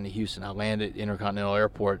flying back into Houston, I land at Intercontinental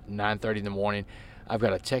Airport, 9:30 in the morning. I've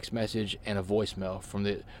got a text message and a voicemail from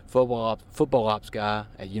the football ops guy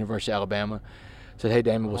at University of Alabama. Said, "Hey,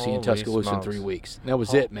 Damon, we'll see you in Tuscaloosa in 3 weeks." And that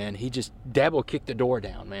was it, man. Dabo kicked the door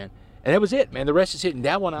down, man. And that was it, man. The rest is hitting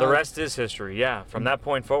Dabo and I. The rest is history, yeah. From that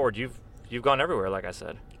point forward, you've gone everywhere, like I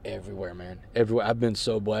said. Everywhere, man. Everywhere. I've been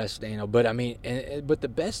so blessed, But I mean, but the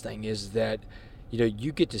best thing is that,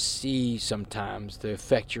 you get to see sometimes the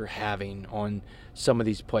effect you're having on some of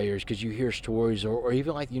these players because you hear stories, or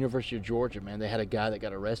even like the University of Georgia, man. They had a guy that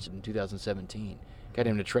got arrested in 2017. Guy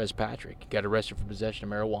named Natrez Patrick. Got arrested for possession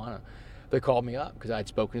of marijuana. They called me up because I had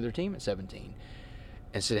spoken to their team at 17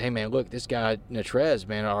 and said, "Hey, man, look, this guy, Natrez,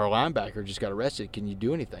 man, our linebacker just got arrested. Can you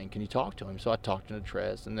do anything? Can you talk to him?" So I talked to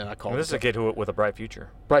Natrez, and then I called him. This is a kid with a bright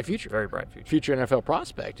future. Bright future. Very bright future. Future NFL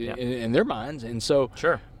prospect in their minds. And so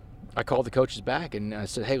sure. I called the coaches back, and I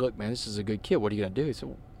said, "Hey, look, man, this is a good kid. What are you going to do?" He said,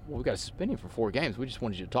 "Well, we got to suspend him for 4 games. We just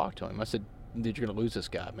wanted you to talk to him." I said, "Dude, you're going to lose this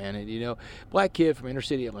guy, man. And, black kid from inner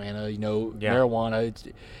city Atlanta, marijuana. It's,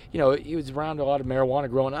 he was around a lot of marijuana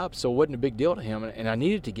growing up, so it wasn't a big deal to him. And I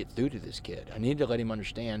needed to get through to this kid. I needed to let him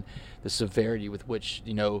understand the severity with which,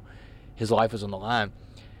 his life was on the line."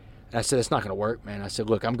 And I said, "It's not going to work, man." I said,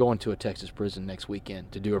 "Look, I'm going to a Texas prison next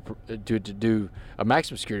weekend to do a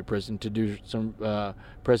maximum security prison to do some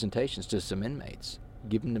presentations to some inmates.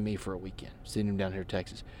 Give them to me for a weekend. Send him down here to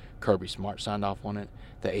Texas." Kirby Smart signed off on it.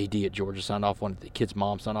 The AD at Georgia signed off on it. The kid's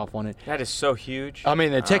mom signed off on it. That is so huge. I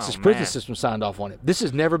mean, the Texas prison system signed off on it. This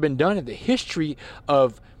has never been done in the history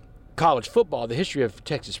of college football, the history of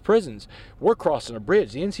Texas prisons. We're crossing a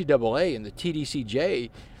bridge. The NCAA and the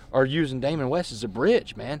TDCJ are using Damon West as a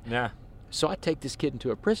bridge, man. Yeah. So I take this kid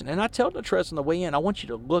into a prison, and I tell Natrez on the way in, I want you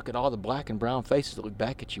to look at all the black and brown faces that look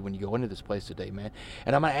back at you when you go into this place today, man.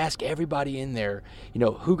 And I'm going to ask everybody in there,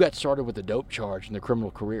 who got started with a dope charge in their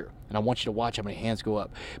criminal career. And I want you to watch how many hands go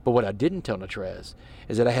up. But what I didn't tell Natrez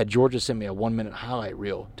is that I had Georgia send me a 1-minute highlight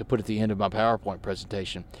reel to put at the end of my PowerPoint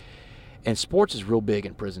presentation. And sports is real big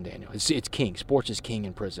in prison, Daniel. It's king. Sports is king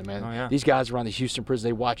in prison, man. Oh, yeah. These guys around the Houston prison,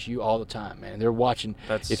 they watch you all the time, man. They're watching.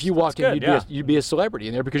 If you walked in, you'd be a celebrity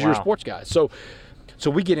in there because you're a sports guy. So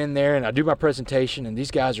we get in there, and I do my presentation, and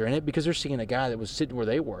these guys are in it because they're seeing a guy that was sitting where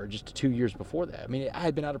they were just 2 years before that. I mean, I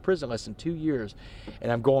had been out of prison less than 2 years,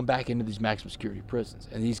 and I'm going back into these maximum security prisons,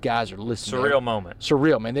 and these guys are listening. Surreal moment.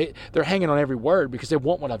 Surreal, man. They're hanging on every word because they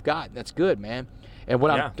want what I've got, and that's good, man. And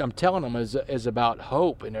what I'm telling them is about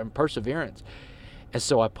hope and perseverance. And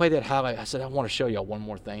so I play that highlight. I said, "I want to show y'all one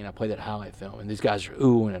more thing." I play that highlight film, and these guys are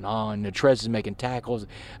oohing and ahhing. Natrez is making tackles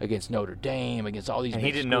against Notre Dame, against all these big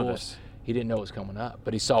schools. He didn't know this. He didn't know it was coming up,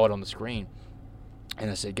 but he saw it on the screen.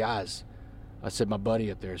 And I said, "Guys," I said, "my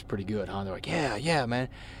buddy up there is pretty good, huh?" They're like, yeah, man.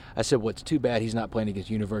 I said, "Well, it's too bad he's not playing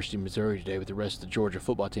against University of Missouri today with the rest of the Georgia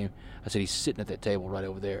football team." I said, "He's sitting at that table right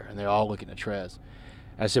over there," and they're all looking at Natrez.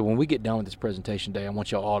 I said, "When we get done with this presentation day, I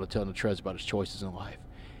want y'all all to tell Natrez about his choices in life."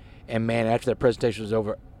 And, man, after that presentation was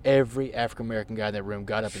over, every African-American guy in that room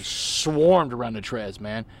got up and swarmed around Natrez,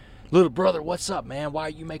 man. "Little brother, what's up, man? Why are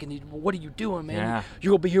you making these? What are you doing, man? Yeah.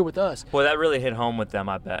 You're going to be here with us." Well, that really hit home with them,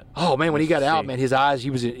 I bet. Oh, man, when he got out, man, his eyes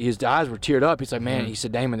were teared up. He's like, "Man," he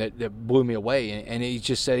said, "Damon, that blew me away." And he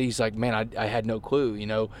just said, he's like, "Man, I had no clue,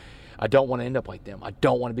 I don't want to end up like them. I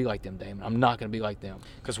don't want to be like them, Damon. I'm not going to be like them."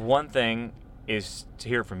 Because one thing is to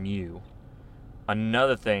hear from you.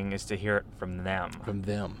 Another thing is to hear it from them. From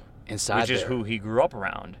them. Inside which is there. who he grew up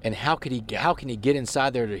around. And how can he get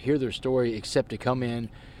inside there to hear their story except to come in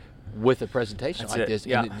with a presentation this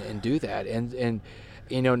and do that? And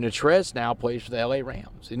Natrez now plays for the LA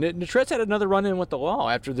Rams. And Natrez had another run-in with the law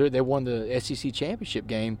after they won the SEC championship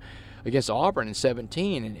game against Auburn in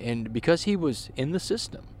 2017, and because he was in the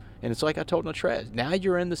system. And it's like I told Natrez, now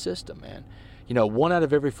you're in the system, man. 1 out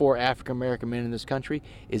of every 4 African-American men in this country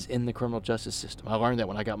is in the criminal justice system. I learned that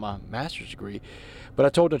when I got my master's degree. But I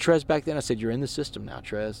told Natrez back then, I said, "You're in the system now,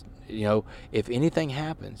 Trez. If anything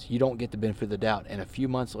happens, you don't get the benefit of the doubt." And a few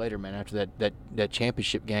months later, man, after that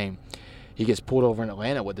championship game, he gets pulled over in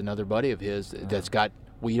Atlanta with another buddy of his that's got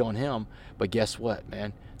weed on him. But guess what,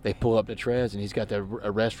 man? They pull up Natrez, and he's got the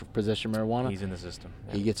arrest for possession of marijuana. He's in the system.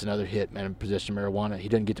 Yeah. He gets another hit, man, in possession of marijuana. He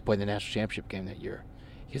doesn't get to play the national championship game that year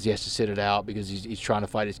because he has to sit it out because he's trying to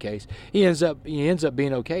fight his case. He ends up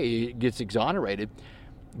being okay. He gets exonerated.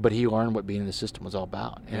 but he learned what being in the system was all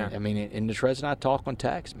about. And, Yeah. I mean, and Trez and I talk on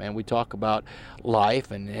text, man. We talk about life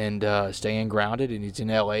and staying grounded, and he's in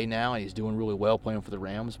L.A. now, and he's doing really well playing for the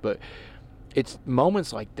Rams. But it's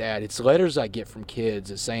moments like that. It's letters I get from kids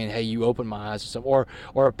that's saying, hey, you opened my eyes to something.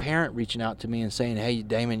 Or a parent reaching out to me and saying, hey,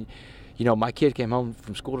 Damon, you know, my kid came home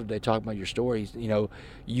from school today talking about your stories. You know,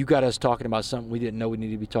 you got us talking about something we didn't know we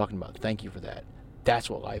needed to be talking about. Thank you for that. That's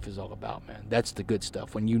what life is all about, man. That's the good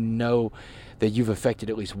stuff. When you know that you've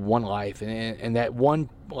affected at least one life, and that one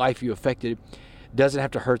life you affected doesn't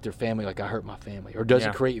have to hurt their family like I hurt my family, or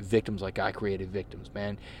doesn't create victims like I created victims,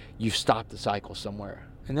 man. You've stopped the cycle somewhere.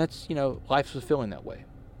 And that's, you know, life's fulfilling that way.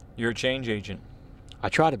 You're a change agent. I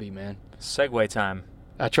try to be, man. Segue time.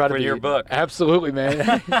 I try to For be. your book. Absolutely,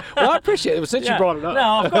 man. Well, I appreciate it. Since you brought it up.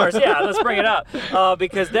 No, of course, yeah. Let's bring it up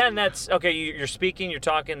because then that's okay. You're speaking, you're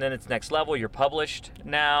talking, then it's next level. You're published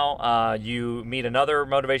now. You meet another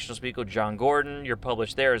motivational speaker, John Gordon. You're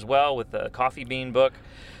published there as well with the Coffee Bean book.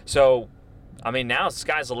 So, I mean, now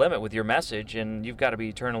sky's the limit with your message, and you've got to be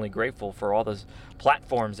eternally grateful for all those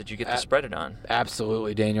platforms that you get to spread it on.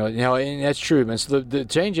 Absolutely, Daniel. You know, and that's true, man. So the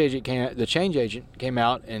Change Agent came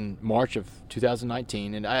out in March of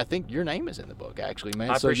 2019, and I think your name is in the book, actually,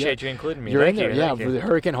 man. I So, appreciate you including me. You're Thank in there, you. yeah, Thank you. with the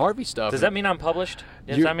Hurricane Harvey stuff. Does that mean I'm published?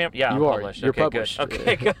 Does You- that mean I'm you are. published? You're Okay, published. Good.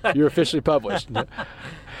 Okay, good. You're officially published.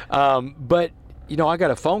 But you know, I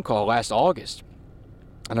got a phone call last August,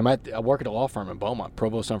 and I work at a law firm in Beaumont,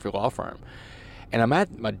 Provost Humphrey Law Firm, and I'm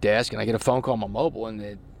at my desk, and I get a phone call on my mobile,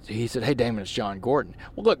 and he said, "Hey, Damon, it's John Gordon."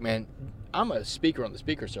 Well, look, man, I'm a speaker on the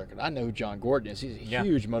speaker circuit. I know who John Gordon is. He's a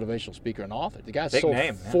huge motivational speaker and author. The guy Big sold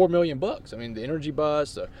name, man. 4 million books. I mean, the Energy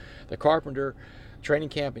Bus, the Carpenter, Training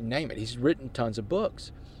Camp, and name it. He's written tons of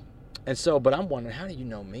books. And so, but I'm wondering, how do you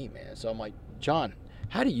know me, man? So I'm like, John,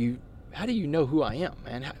 how do you know who I am,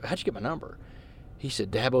 man? How'd you get my number? He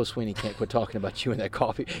said, Dabo Sweeney can't quit talking about you and that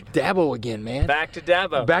coffee. Dabo again, man. Back to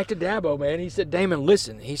Dabo. Back to Dabo, man. He said, Damon,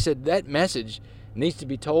 listen. He said, that message needs to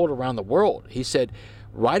be told around the world. He said,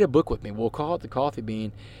 write a book with me. We'll call it The Coffee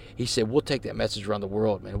Bean. He said, we'll take that message around the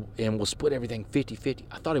world, man, and we'll split everything 50-50.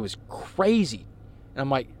 I thought it was crazy. And I'm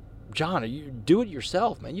like, John, you do it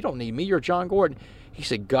yourself, man. You don't need me. You're John Gordon. He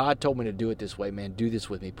said, God told me to do it this way, man. Do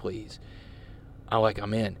this with me, please.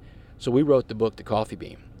 I'm in. So we wrote the book, The Coffee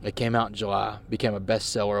Bean. It came out in July, became a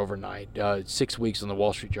bestseller overnight, 6 weeks on the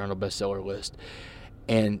Wall Street Journal bestseller list.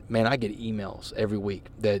 And, man, I get emails every week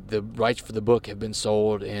that the rights for the book have been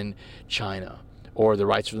sold in China, or the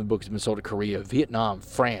rights for the book have been sold to Korea, Vietnam,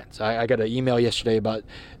 France. I got an email yesterday about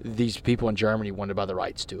these people in Germany wanted to buy the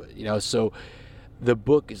rights to it. You know, so the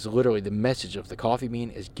book is literally, the message of The Coffee Bean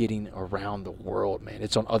is getting around the world, man.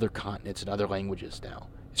 It's on other continents and other languages now.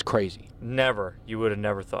 It's crazy. You would have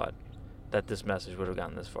never thought that this message would have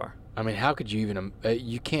gotten this far. I mean, how could you even,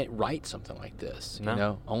 you can't write something like this, No. you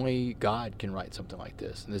know? Only God can write something like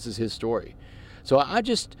this, and this is his story. So I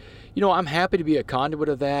just, you know, I'm happy to be a conduit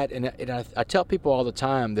of that, and I tell people all the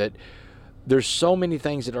time that there's so many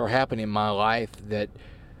things that are happening in my life that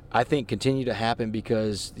I think continue to happen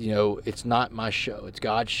because, you know, it's not my show, it's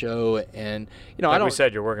God's show, and, you know, Like I don't. we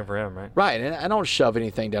said, you're working for him, right? Right, and I don't shove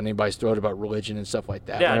anything down anybody's throat about religion and stuff like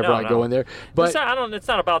that Yeah, whenever no, I no. go in there. But It's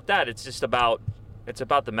not about that. It's just about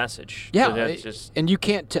the message. yeah, So that's just and you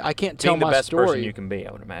can't. I can't tell being the my best story. person you can be,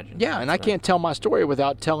 I would imagine. Yeah, and I can't tell my story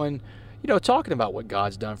without telling, you know, talking about what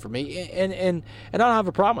God's done for me, and I don't have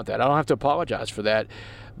a problem with that. I don't have to apologize for that.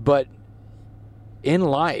 But in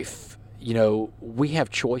life, you know, we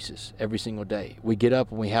have choices every single day. We get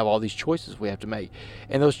up and we have all these choices we have to make,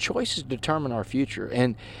 and those choices determine our future.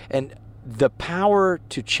 And the power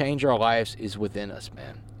to change our lives is within us,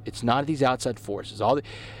 man. It's not these outside forces.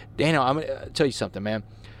 Daniel, I'm gonna tell you something, man.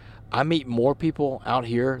 I meet more people out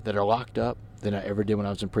here that are locked up than I ever did when I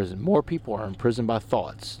was in prison. More people are in prison by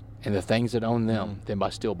thoughts and the things that own them than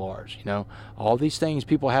by steel bars. You know, all these things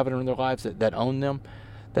people have in their lives that own them,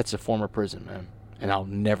 that's a form of prison, man. And I'll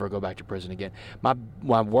never go back to prison again.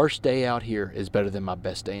 My worst day out here is better than my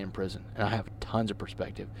best day in prison, and I have tons of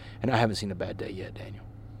perspective. And I haven't seen a bad day yet, Daniel.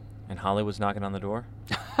 And Hollywood's knocking on the door.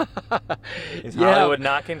 Is Yeah. Hollywood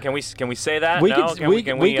knocking? Can we say that? We No? can, we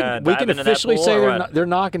can dive into that officially pool say or what? they're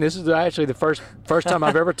knocking. This is actually the first time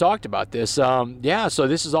I've ever talked about this. Yeah, so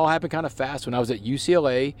this has all happened kind of fast. When I was at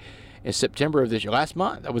UCLA in September of this year, last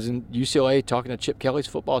month, I was in UCLA talking to Chip Kelly's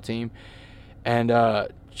football team, and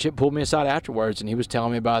Chip pulled me aside afterwards, and he was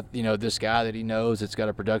telling me about, you know, this guy that he knows that's got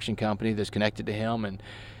a production company that's connected to him,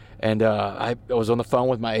 and I was on the phone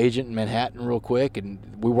with my agent in Manhattan real quick, and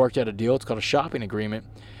we worked out a deal. It's called a shopping agreement,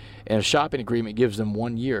 and a shopping agreement gives them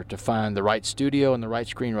 1 year to find the right studio and the right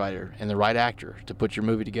screenwriter and the right actor to put your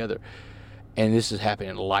movie together. And this is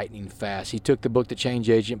happening lightning fast. He took the book, The Change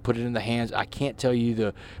Agent, put it in the hands. I can't tell you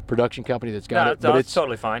the production company that's got it, but it's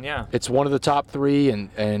totally fine. Yeah, it's one of the top 3,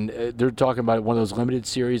 and they're talking about one of those limited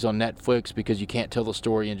series on Netflix because you can't tell the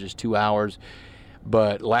story in just 2 hours.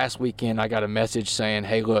 But last weekend, I got a message saying,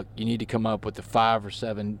 "Hey, look, you need to come up with the 5 or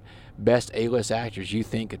 7 best A-list actors you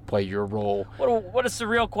think could play your role." What a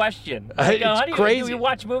surreal question. It's how do crazy. You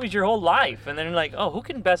watch movies your whole life, and then you're like, oh, who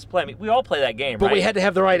can best play me? We all play that game, But right? we had to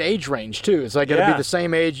have the right age range, too. It's like got to Yeah. be the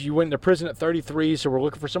same age. You went into prison at 33, so we're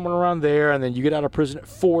looking for someone around there. And then you get out of prison at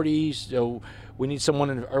 40, so we need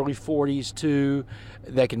someone in the early 40s, too,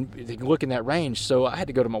 that can look in that range. So I had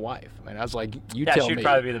to go to my wife. And I was like, you tell she'd me.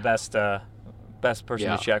 probably be the best person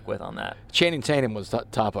Yeah. to check with on that. Channing Tatum was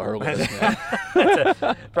top of her list.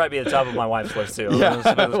 Probably be at the top of my wife's list, too. Yeah. Let's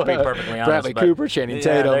be perfectly honest. Bradley but- Cooper, Channing Yeah,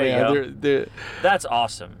 Tatum. there you Yeah, go. they're That's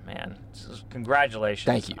awesome, man. Congratulations.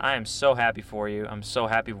 Thank you. I am so happy for you. I'm so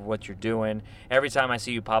happy with what you're doing. Every time I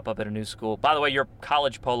see you pop up at a new school. By the way, your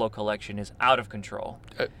college polo collection is out of control.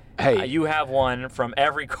 hey, You have one from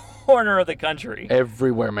every corner of the country.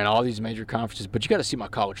 everywhere, man. All these major conferences, but you got to see my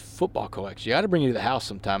college football collection. You got to bring you to the house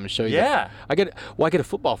sometime and show you. Yeah. I get a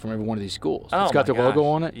football from every one of these schools. Oh, It's got my their logo gosh.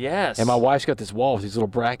 on it. Yes. And my wife's got this wall with these little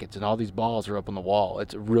brackets, and all these balls are up on the wall.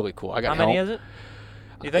 It's really cool. I got How many is it?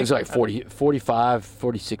 You think? It's like 40, 45,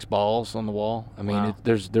 46 balls on the wall. I mean, Wow.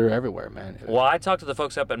 they're everywhere, man. Well, I talked to the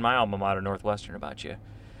folks up at my alma mater, Northwestern, about you.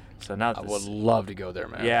 So now I that would love to go there,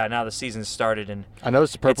 man. now the season's started, and I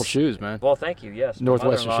noticed the purple It's- shoes, man. well, thank you. Yes, my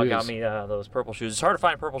Northwestern mother-in-law got shoes. me those purple shoes. It's hard to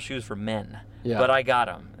find purple shoes for men, Yeah. but I got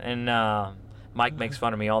them. And Mike makes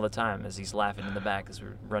fun of me all the time as he's laughing in the back as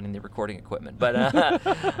we're running the recording equipment. But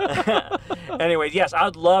anyway, yes, I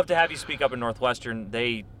would love to have you speak up in Northwestern.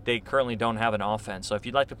 They currently don't have an offense, so if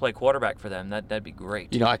you'd like to play quarterback for them, that'd be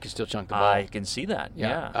great. You know, I can still chunk the ball. I can see that. Yeah,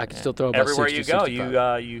 Yeah, I can still throw about everywhere 60, you go.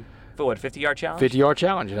 65. You for what 50-yard challenge? 50-yard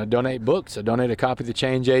challenge, and I donate books. I donate a copy of The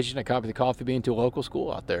Change Agent, a copy of The Coffee Bean to a local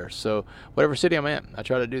school out there. So whatever city I'm in, I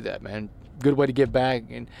try to do that, man. Good way to give back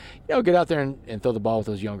and, get out there and throw the ball with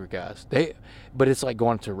those younger guys. But it's like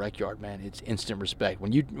going to a rec yard, man. It's instant respect.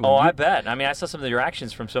 I bet. I mean, I saw some of the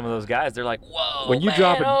reactions from some of those guys. They're like, "Whoa, When you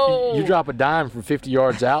man, drop a dime from 50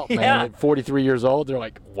 yards out, man, Yeah. at 43 years old, they're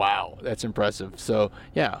like, wow, that's impressive. So,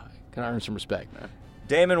 yeah, can I earn some respect, man?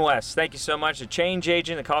 Damon West, thank you so much. The Change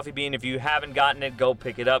Agent, The Coffee Bean. If you haven't gotten it, go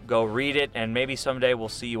pick it up, go read it, and maybe someday we'll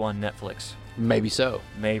see you on Netflix. Maybe so.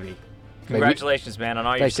 Maybe. Congratulations, man, on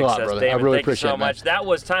all Thanks your a success. lot, brother. I Damon, really thank appreciate you so it, man. much. That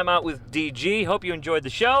was Time Out with DG. Hope you enjoyed the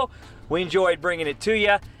show. We enjoyed bringing it to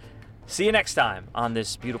you. See you next time on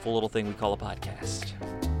this beautiful little thing we call a podcast.